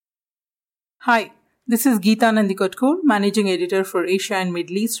Hi, this is Geeta Nandikotkur, Managing Editor for Asia and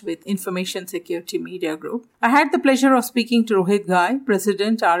Middle East with Information Security Media Group. I had the pleasure of speaking to Rohit Ghai,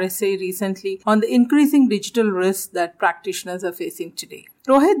 President RSA, recently on the increasing digital risks that practitioners are facing today.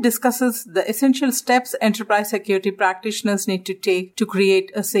 Rohit discusses the essential steps enterprise security practitioners need to take to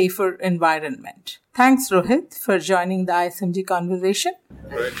create a safer environment. Thanks, Rohit, for joining the ISMG conversation.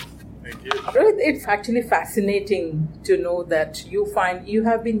 Right. Thank you. Rohit, it's actually fascinating to know that you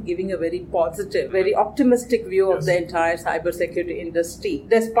have been giving a very positive, very optimistic view of the entire cybersecurity industry,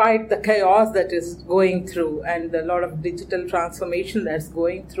 despite the chaos that is going through and a lot of digital transformation that's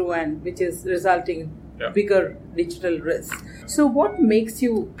going through and which is resulting in bigger digital risk. So what makes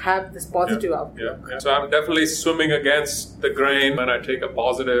you have this positive outlook? So I'm definitely swimming against the grain when I take a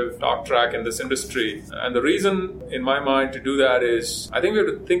positive talk track in this industry. And the reason in my mind to do that is I think we have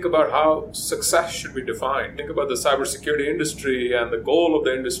to think about how success should be defined. Think about the cybersecurity industry and the goal of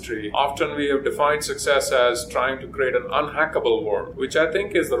the industry. Often we have defined success as trying to create an unhackable world, which I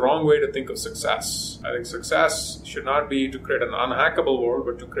think is the wrong way to think of success. I think success should not be to create an unhackable world,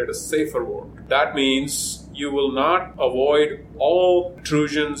 but to create a safer world. That means you will not avoid all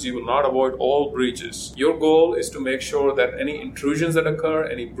intrusions, you will not avoid all breaches. Your goal is to make sure that any intrusions that occur,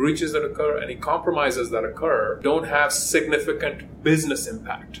 any breaches that occur, any compromises that occur don't have significant business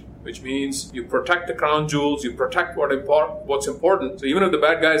impact. Which means you protect the crown jewels, you protect what's important. So even if the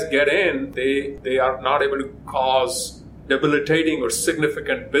bad guys get in, they are not able to cause debilitating or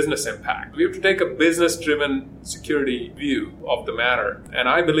significant business impact. We have to take a business-driven security view of the matter. And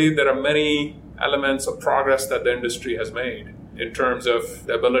I believe there are many elements of progress that the industry has made in terms of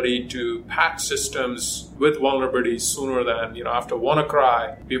the ability to patch systems with vulnerabilities sooner than, after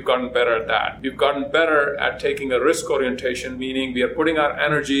WannaCry, we've gotten better at that. We've gotten better at taking a risk orientation, meaning we are putting our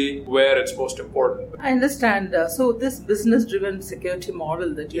energy where it's most important. I understand. So this business-driven security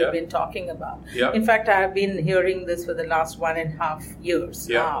model that you've been talking about, in fact, I have been hearing this for the last 1.5 years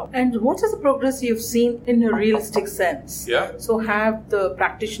now. And what is the progress you've seen in a realistic sense? So have the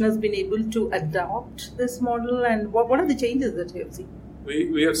practitioners been able to adopt this model, and what are the changes that you have seen?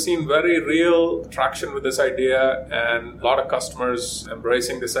 We have seen very real traction with this idea and a lot of customers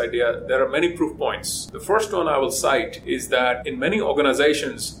embracing this idea. There are many proof points. The first one I will cite is that in many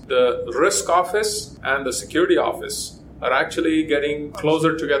organizations, the risk office and the security office are actually getting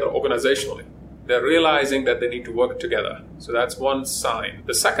closer together organizationally. They're realizing that they need to work together. So that's one sign.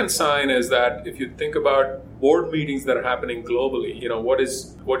 The second sign is that if you think about board meetings that are happening globally,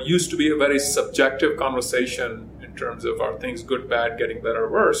 what used to be a very subjective conversation in terms of are things good, bad, getting better,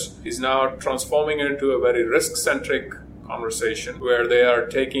 worse, is now transforming into a very risk-centric conversation where they are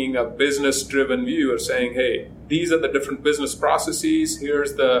taking a business-driven view of saying, hey, these are the different business processes,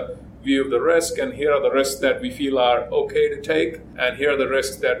 here's the view of the risk, and here are the risks that we feel are okay to take, and here are the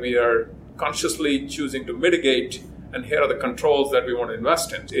risks that we are consciously choosing to mitigate, and here are the controls that we want to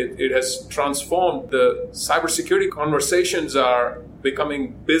invest in. It has transformed. The cybersecurity conversations are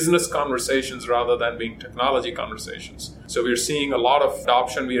becoming business conversations rather than being technology conversations. So we're seeing a lot of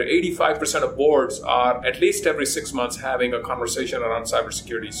adoption. 85% of boards are at least every 6 months having a conversation around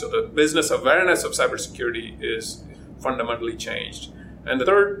cybersecurity. So the business awareness of cybersecurity is fundamentally changed. And the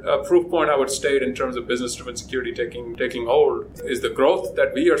third proof point I would state in terms of business-driven security taking hold is the growth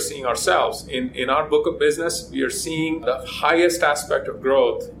that we are seeing ourselves. In our book of business, we are seeing the highest aspect of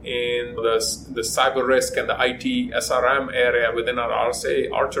growth in the cyber risk and the IT SRM area within our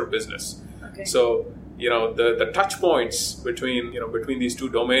RSA Archer business. Okay. So, the touch points between these two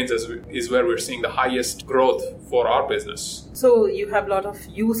domains is where we're seeing the highest growth for our business. So you have a lot of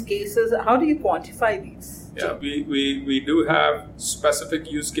use cases. How do you quantify these? Yeah, we do have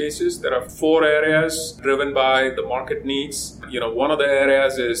specific use cases. There are 4 areas driven by the market needs. One of the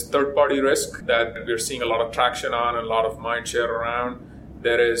areas is third-party risk that we're seeing a lot of traction on and a lot of mind share around.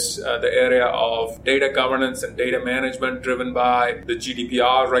 There is the area of data governance and data management driven by the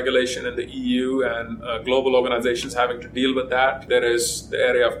GDPR regulation in the EU and global organizations having to deal with that. There is the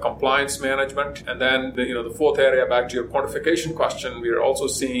area of compliance management. And then the fourth area, back to your quantification question, we are also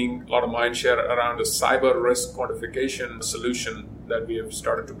seeing a lot of mind share around a cyber risk quantification solution that we have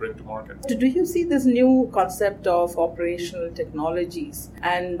started to bring to market. Do you see this new concept of operational technologies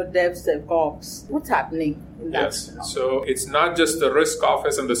and DevSecOps? What's happening in that? Yes. So it's not just the risk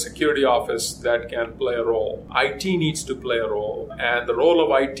office and the security office that can play a role. IT needs to play a role. And the role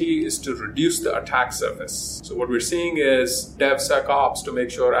of IT is to reduce the attack surface. So what we're seeing is DevSecOps to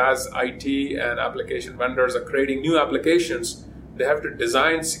make sure as IT and application vendors are creating new applications, they have to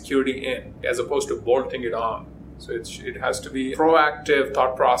design security in as opposed to bolting it on. So it has to be proactive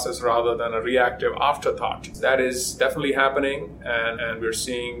thought process rather than a reactive afterthought. That is definitely happening, and we're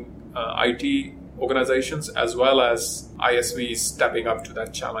seeing IT organizations as well as ISVs stepping up to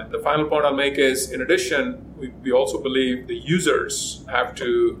that challenge. The final point I'll make is, in addition, we also believe the users have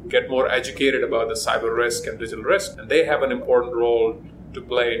to get more educated about the cyber risk and digital risk, and they have an important role to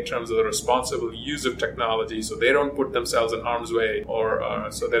play in terms of the responsible use of technology so they don't put themselves in harm's way, or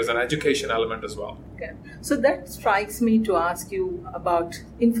so there's an education element as well. Okay. So that strikes me to ask you about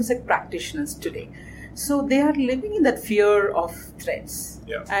InfoSec practitioners today. So they are living in that fear of threats.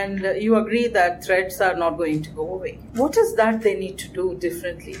 Yeah. And you agree that threats are not going to go away. What is that they need to do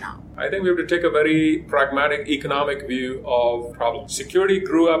differently now? I think we have to take a very pragmatic economic view of problems. Security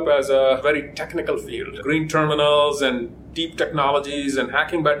grew up as a very technical field. Green terminals and deep technologies and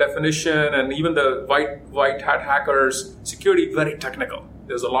hacking by definition, and even the white hat hackers, security very technical.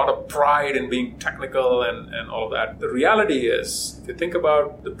 There's a lot of pride in being technical and all of that. The reality is, if you think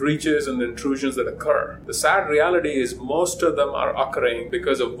about the breaches and the intrusions that occur, the sad reality is most of them are occurring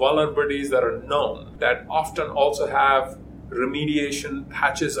because of vulnerabilities that are known, that often also have remediation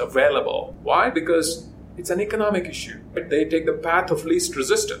patches available. Why? Because it's an economic issue. They take the path of least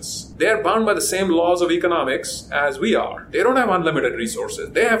resistance. They are bound by the same laws of economics as we are. They don't have unlimited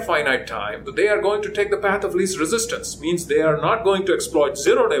resources. They have finite time. But they are going to take the path of least resistance. Means they are not going to exploit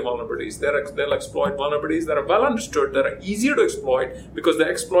zero-day vulnerabilities. They'll exploit vulnerabilities that are well understood, that are easier to exploit because the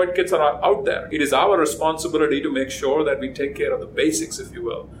exploit kits are out there. It is our responsibility to make sure that we take care of the basics, if you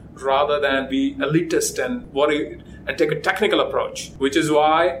will, rather than be elitist and worry and take a technical approach, which is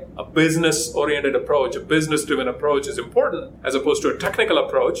why a business-oriented approach, a business-driven approach is important as opposed to a technical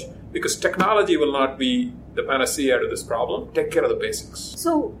approach, because technology will not be the panacea to this problem. Take care of the basics.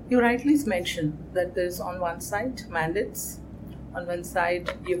 So you rightly mentioned that there's on one side mandates, on one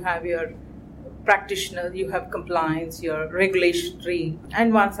side you have your practitioner, you have compliance, your regulatory,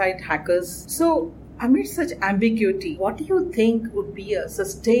 and one side hackers. So amid such ambiguity, what do you think would be a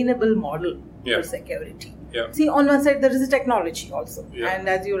sustainable model for security? Yeah. See, on one side, there is a technology also. Yeah. And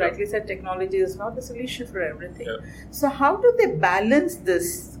as you rightly said, technology is not the solution for everything. Yeah. So how do they balance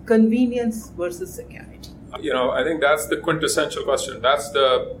this convenience versus security? I think that's the quintessential question. That's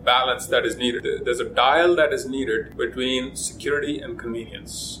the balance that is needed. There's a dial that is needed between security and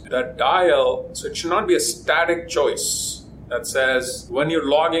convenience. That dial, so it should not be a static choice that says, when you're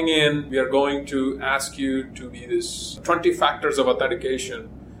logging in, we are going to ask you to be this 20 factors of authentication.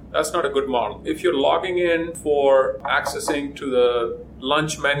 That's not a good model. If you're logging in for accessing to the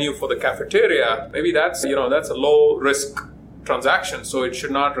lunch menu for the cafeteria, maybe that's a low risk transaction, so it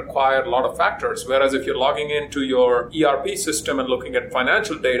should not require a lot of factors. Whereas if you're logging into your ERP system and looking at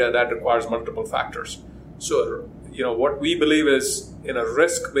financial data, that requires multiple factors. So, what we believe is, in a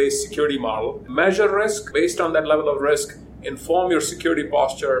risk-based security model, measure risk based on that level of risk, inform your security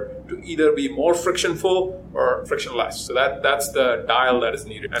posture to either be more frictionful or frictionless. So that's the dial that is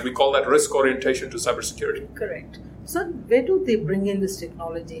needed. And we call that risk orientation to cybersecurity. Correct. So where do they bring in this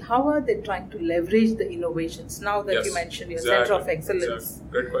technology? How are they trying to leverage the innovations now that you mentioned your Center of Excellence? Exactly.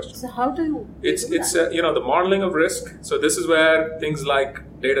 Great question. So how do you It's the modeling of risk. So this is where things like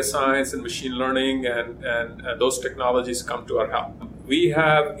data science and machine learning and those technologies come to our help. We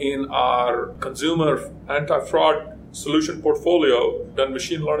have in our consumer anti-fraud solution portfolio done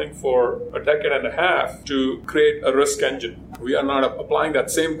machine learning for a decade and a half to create a risk engine. We are not applying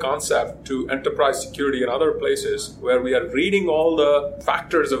that same concept to enterprise security and other places where we are reading all the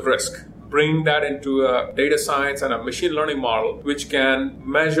factors of risk, bringing that into a data science and a machine learning model, which can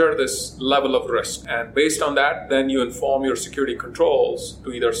measure this level of risk. And based on that, then you inform your security controls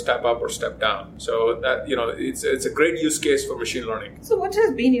to either step up or step down. So that, it's a great use case for machine learning. So what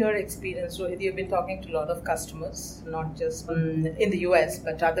has been your experience, Rohit? You've been talking to a lot of customers, not just in the US,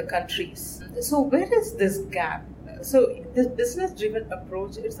 but other countries. So where is this gap? So this business-driven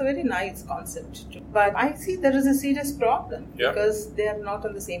approach, it's a very nice concept. But I see there is a serious problem because they are not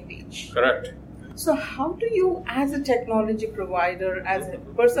on the same page. Correct. So how do you, as a technology provider, as a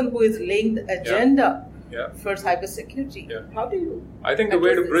person who is laying the agenda for cybersecurity, how do you? I think the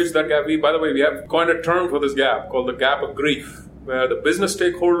way to bridge that gap, we have coined a term for this gap called the gap of grief, where the business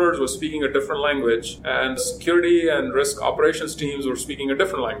stakeholders were speaking a different language and security and risk operations teams were speaking a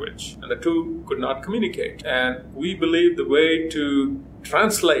different language, and the two could not communicate. And we believe the way to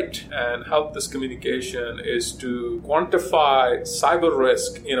translate and help this communication is to quantify cyber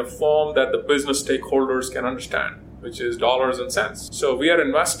risk in a form that the business stakeholders can understand, which is dollars and cents. So we are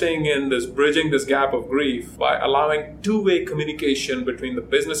investing in this, bridging this gap of grief by allowing two-way communication between the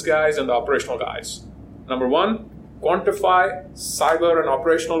business guys and the operational guys. Number one, quantify cyber and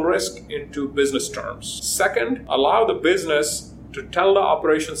operational risk into business terms. Second, allow the business to tell the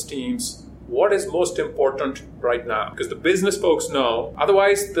operations teams what is most important right now. Because the business folks know,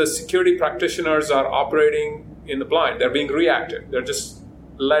 otherwise the security practitioners are operating in the blind. They're being reactive. They're just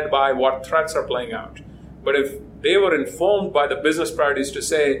led by what threats are playing out. But if they were informed by the business priorities to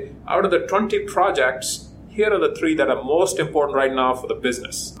say, out of the 20 projects, here are the 3 that are most important right now for the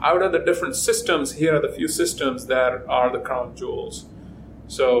business. Out of the different systems, here are the few systems that are the crown jewels.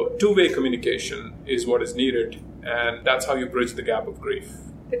 So two-way communication is what is needed, and that's how you bridge the gap of grief.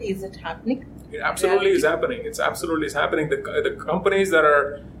 But is it happening? It absolutely is happening. It's absolutely is happening. The companies that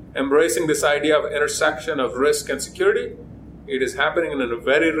are embracing this idea of intersection of risk and security, it is happening in a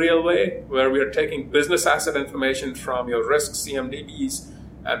very real way, where we are taking business asset information from your risk CMDBs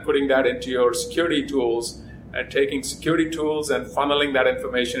and putting that into your security tools, and taking security tools and funneling that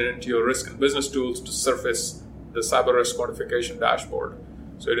information into your risk and business tools to surface the cyber risk quantification dashboard.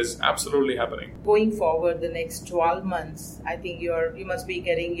 So it is absolutely happening. Going forward, the next 12 months, I think you must be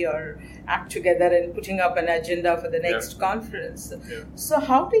getting your act together and putting up an agenda for the next conference. Yeah. So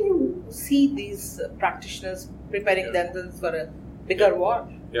how do you see these practitioners preparing themselves for a bigger war?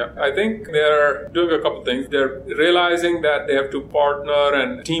 Yeah, I think they're doing a couple of things. They're realizing that they have to partner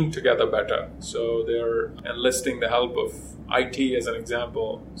and team together better. So they're enlisting the help of IT as an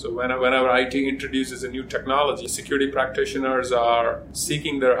example. So whenever IT introduces a new technology, security practitioners are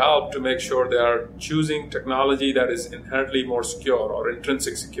seeking their help to make sure they are choosing technology that is inherently more secure or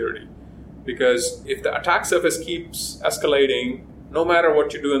intrinsic security. Because if the attack surface keeps escalating, no matter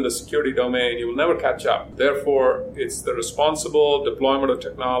what you do in the security domain, you will never catch up. Therefore, it's the responsible deployment of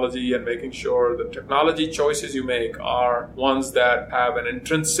technology and making sure the technology choices you make are ones that have an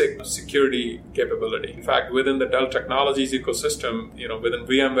intrinsic security capability. In fact, within the Dell Technologies ecosystem, within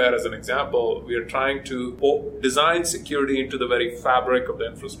VMware as an example, we are trying to design security into the very fabric of the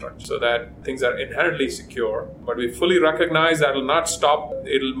infrastructure so that things are inherently secure. But we fully recognize that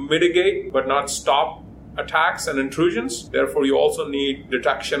it'll mitigate but not stop attacks and intrusions. Therefore, you also need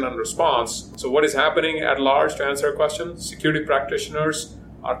detection and response. So what is happening at large, to answer your question, security practitioners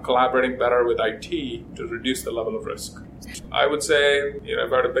are collaborating better with IT to reduce the level of risk. I would say,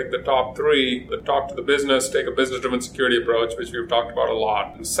 if I were to pick the top 3, talk to the business, take a business-driven security approach, which we've talked about a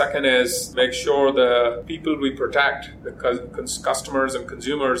lot. The second is make sure the people we protect, the customers and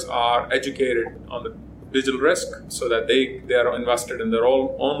consumers, are educated on the digital risk so that they are invested in their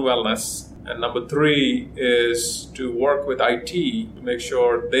own wellness. And number 3 is to work with IT to make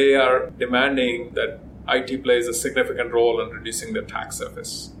sure they are demanding that IT plays a significant role in reducing the attack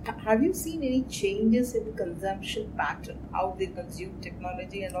surface. Have you seen any changes in the consumption pattern, how they consume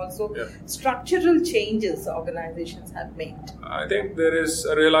technology, and also structural changes organizations have made? I think there is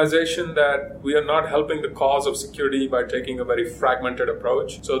a realization that we are not helping the cause of security by taking a very fragmented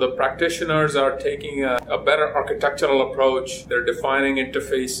approach. So the practitioners are taking a better architectural approach. They're defining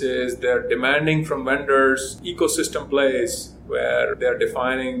interfaces. They're demanding from vendors ecosystem plays where they're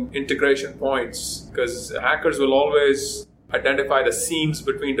defining integration points, because hackers will always identify the seams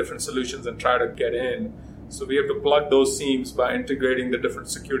between different solutions and try to get in. So we have to plug those seams by integrating the different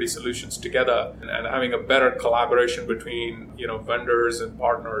security solutions together and having a better collaboration between vendors and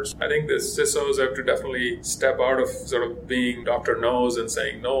partners. I think the CISOs have to definitely step out of sort of being Dr. Knows and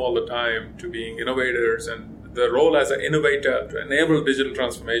saying no all the time to being innovators, and the role as an innovator to enable digital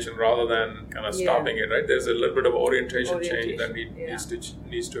transformation rather than kind of stopping it, right? There's a little bit of orientation change that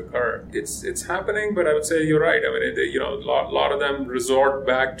needs to occur. It's happening, but I would say you're right. I mean, a lot of them resort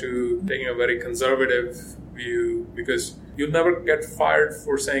back to taking a very conservative view, because you'll never get fired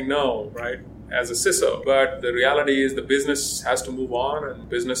for saying no, right? As a CISO. But the reality is the business has to move on, and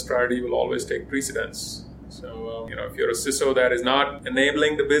business priority will always take precedence. So, if you're a CISO that is not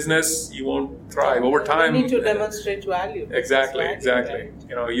enabling the business, you won't thrive. Over time, you need to demonstrate value. Exactly. Right?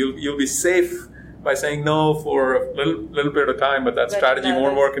 You'll be safe by saying no for a little bit of time, but that strategy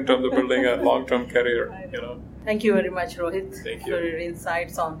won't work in terms of building a long-term career. Thank you very much, Rohit, for your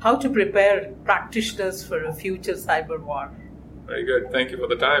insights on how to prepare practitioners for a future cyber war. Very good. Thank you for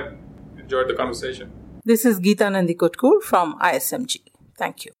the time. Enjoyed the conversation. This is Geeta Nandikotkur from ISMG.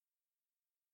 Thank you.